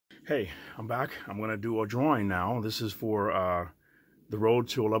Hey, I'm back. I'm going to do a drawing now. This is for the Road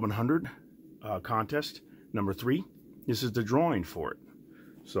to 1100 contest, number 3. This is the drawing for it.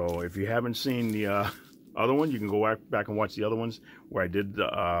 So if you haven't seen the other one, you can go back and watch the other ones where I did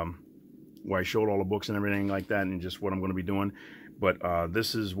where I showed all the books and everything like that and just what I'm going to be doing. But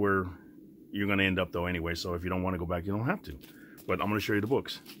this is where you're going to end up though anyway. So if you don't want to go back, you don't have to. But I'm going to show you the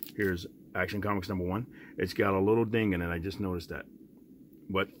books. Here's Action Comics number 1. It's got a little ding in it. I just noticed that.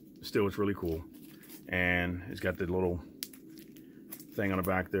 But still, it's really cool. And it's got the little thing on the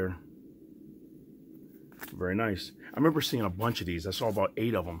back there. Very nice. I remember seeing a bunch of these. I saw about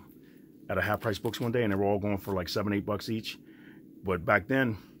 8 of them at a Half Price Books one day, and they were all going for like $7, $8 each. But back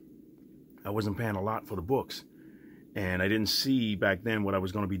then, I wasn't paying a lot for the books. And I didn't see back then what I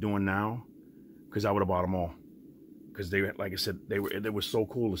was going to be doing now, because I would have bought them all. Because they, like I said, they were so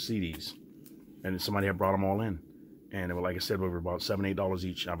cool to see these. And somebody had brought them all in. And they were, like I said, they were about $7, $8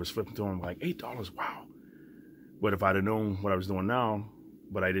 each. I was flipping through them like, $8, wow. But if I'd have known what I was doing now,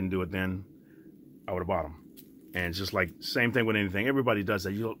 but I didn't do it then, I would have bought them. And it's just like, same thing with anything. Everybody does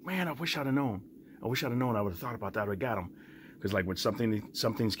that. You look, man, I wish I'd have known. I wish I'd have known. I would have thought about that. I would have got them. Because like with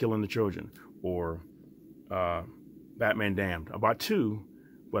something's killing the children, or Batman Damned. I bought 2,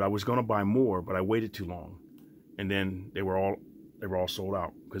 but I was going to buy more, but I waited too long. And then they were all sold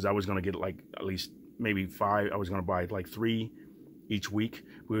out. Because I was going to get like at least maybe 5. I was going to buy like 3 each week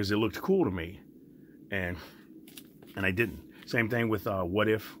because it looked cool to me, and I didn't. Same thing with What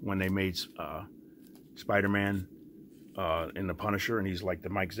If, when they made Spider-Man in the Punisher, and he's like the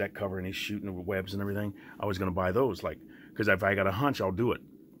Mike Zeck cover, and he's shooting the webs and everything. I was going to buy those, like, because if I got a hunch, I'll do it.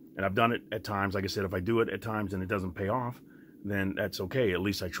 And I've done it at times. Like I said, if I do it at times and it doesn't pay off, then that's okay. At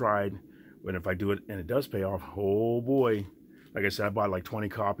least I tried. But if I do it and it does pay off, oh boy. Like I said, I bought like 20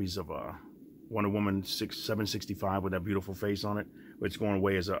 copies of Wonder Woman 765 with that beautiful face on it. But it's going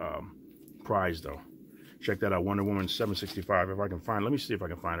away as a prize, though. Check that out, Wonder Woman 765. If I can find, let me see if I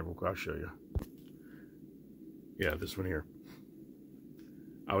can find it real quick. I'll show you. Yeah, this one here.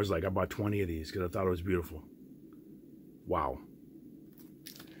 I was like, I bought 20 of these because I thought it was beautiful. Wow.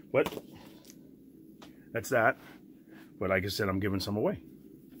 But that's that. But like I said, I'm giving some away.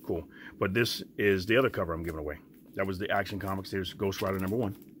 Cool. But this is the other cover I'm giving away. That was the Action Comics. There's Ghost Rider number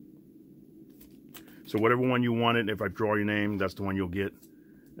 1. So whatever one you wanted, if I draw your name, that's the one you'll get.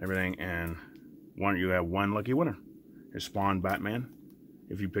 Everything. And you have 1 lucky winner. There's Spawn Batman.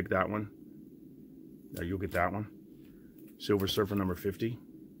 If you pick that one, you'll get that one. Silver Surfer number 50.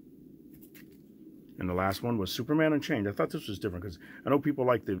 And the last one was Superman Unchained. I thought this was different because I know people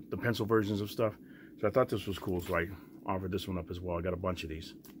like the pencil versions of stuff. So I thought this was cool. So I offered this one up as well. I got a bunch of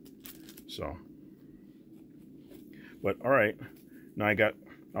these. So. But all right. Now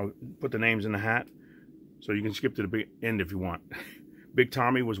I'll put the names in the hat. So you can skip to the end if you want. Big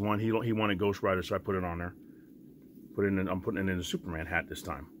Tommy was one. He wanted Ghost Rider, so I put it on there. I'm putting it in the Superman hat this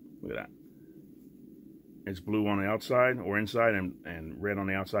time. Look at that. It's blue on the outside or inside, and red on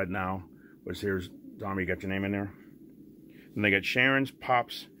the outside now. But here's Tommy. You got your name in there. And they got Sharon's,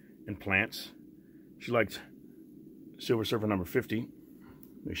 Pops, and Plants. She liked Silver Surfer number 50.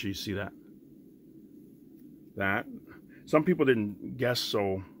 Make sure you see that. Some people didn't guess,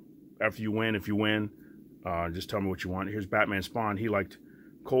 so after you win, if you win, just tell me what you want. Here's Batman Spawn. He liked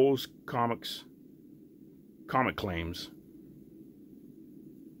Cole's Comic Claims.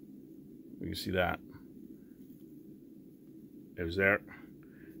 You can see that. It was there.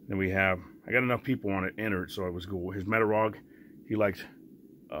 Then we have, I got enough people on it entered, so it was cool. Here's Metarog. He liked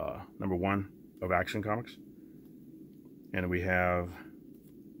number 1 of Action Comics. And we have,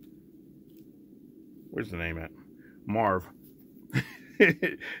 where's the name at? Marv.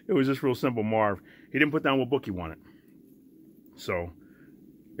 It was just real simple, Marv. He didn't put down what book he wanted. So,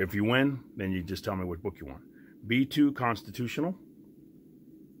 if you win, then you just tell me what book you want. B2 Constitutional.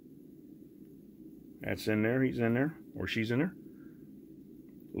 That's in there. He's in there. Or she's in there.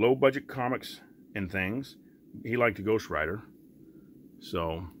 Low Budget Comics and Things. He liked the Ghost Rider.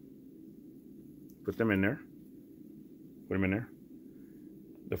 So, put them in there. Put them in there.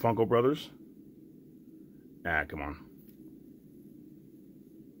 The Funko Brothers. Ah, come on.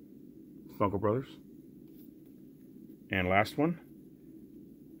 Funko Brothers. And last one,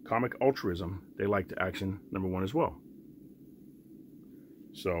 Comic Altruism. They liked Action number 1 as well.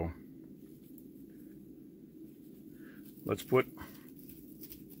 So let's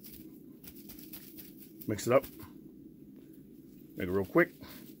mix it up. Make it real quick.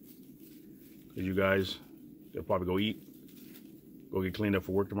 Because you guys, they'll probably go eat. Go get cleaned up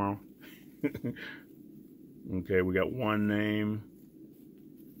for work tomorrow. Okay, we got one name.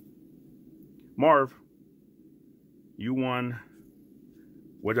 Marv, you won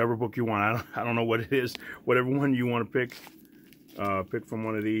whatever book you want. I don't know what it is. Whatever one you want to pick. Pick from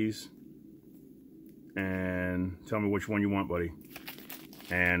one of these. And tell me which one you want, buddy.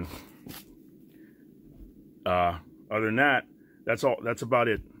 And other than that, that's all. That's about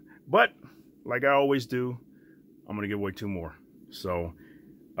it. But like I always do, I'm gonna give away 2 more. So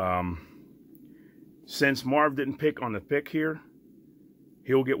since Marv didn't pick on the pick here,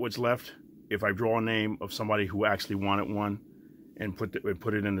 he'll get what's left if I draw a name of somebody who actually wanted one and put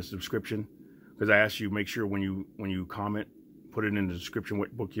it in the description. Because I asked you, make sure when you comment, put it in the description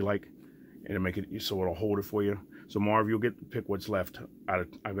what book you like, and make it so it'll hold it for you. So Marv, you'll get to pick what's left. I'm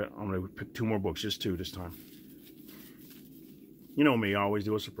gonna pick 2 more books, just 2 this time. You know me, I always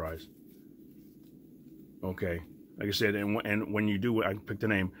do a surprise. Okay, like I said, and when you do, I picked the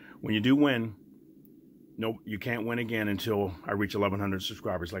name. When you do win, nope, you can't win again until I reach 1,100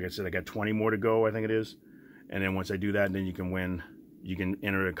 subscribers. Like I said, I got 20 more to go, I think it is. And then once I do that, then you can win. You can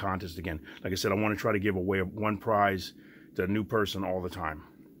enter a contest again. Like I said, I want to try to give away 1 prize to a new person all the time.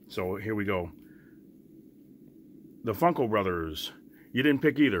 So here we go. The Funko Brothers. You didn't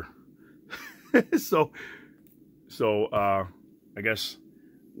pick either. so I guess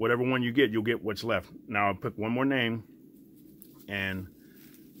whatever one you get, you'll get what's left. Now I'll pick 1 more name, and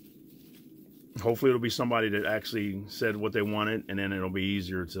hopefully it'll be somebody that actually said what they wanted, and then it'll be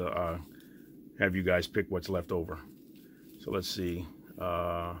easier to have you guys pick what's left over. So let's see. We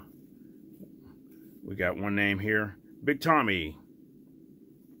got 1 name here. Big Tommy.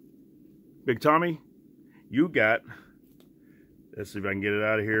 Big Tommy, you got, let's see if I can get it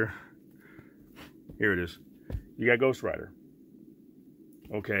out of here. Here it is. You got Ghost Rider.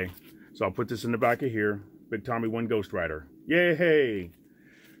 Okay, so I'll put this in the back of here. Big Tommy won Ghost Rider. Yay!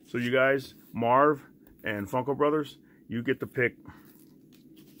 So you guys, Marv and Funko Brothers, you get to pick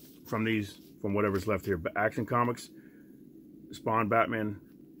from these, from whatever's left here. Action Comics, Spawn Batman,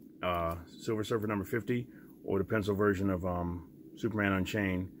 Silver Surfer number 50, or the pencil version of Superman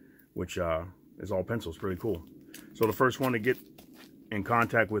Unchained, which is all pencils. Pretty cool. So the first one to get in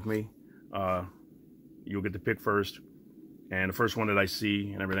contact with me, you'll get to pick first. And the first one that I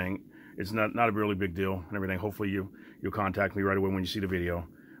see and everything, it's not a really big deal and everything. Hopefully you'll contact me right away when you see the video.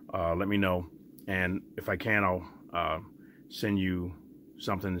 Let me know. And if I can, I'll send you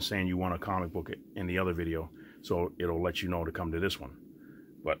something saying you want a comic book in the other video. So it'll let you know to come to this one.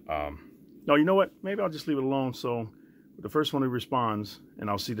 But no, you know what? Maybe I'll just leave it alone. So the first one who responds, and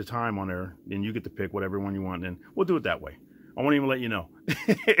I'll see the time on there, then you get to pick whatever one you want. And we'll do it that way. I won't even let you know.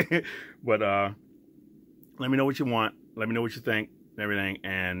 But let me know what you want. Let me know what you think and everything.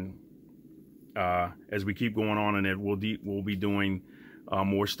 And as we keep going on in it, we'll be doing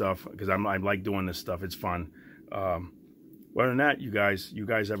more stuff, because I like doing this stuff. It's fun. Other than that, you guys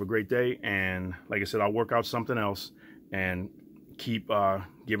have a great day. And like I said, I'll work out something else and keep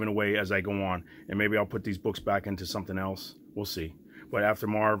giving away as I go on. And maybe I'll put these books back into something else. We'll see. But after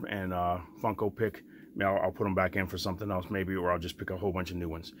Marv and Funko pick, I'll put them back in for something else maybe, or I'll just pick a whole bunch of new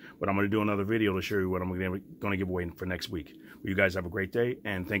ones. But I'm going to do another video to show you what I'm going to give away for next week. Well, you guys have a great day,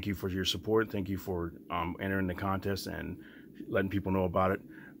 and thank you for your support. Thank you for entering the contest and letting people know about it.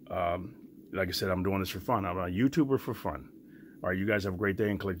 Like I said, I'm doing this for fun. I'm a YouTuber for fun. All right, you guys have a great day,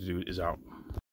 and Collector Dude is out.